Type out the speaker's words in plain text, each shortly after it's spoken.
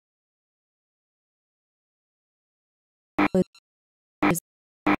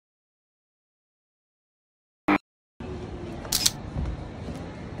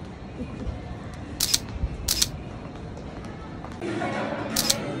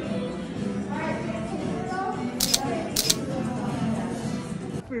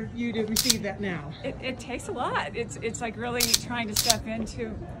you to receive that now? It takes a lot. It's like really trying to step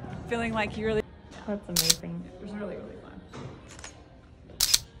into feeling like you really. That's amazing. It was really, really fun.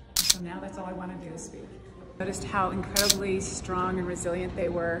 So now that's all I want to do is speak. Noticed how incredibly strong and resilient they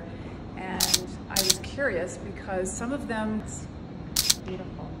were, and I was curious because some of them.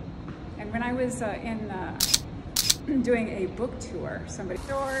 Beautiful. And when I was doing a book tour, somebody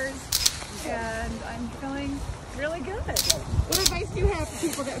doors, and I'm feeling really good. What advice do you have for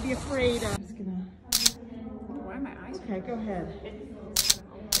people that would be afraid of? I'm just gonna. Why are my eyes? Okay, go ahead.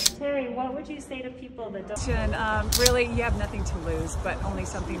 Terry, what would you say to people that don't? Really, you have nothing to lose, but only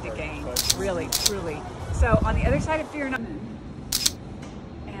something to gain. Really, truly. So on the other side of fear, and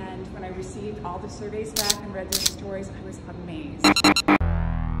when I received all the surveys back and read their stories, I was amazed.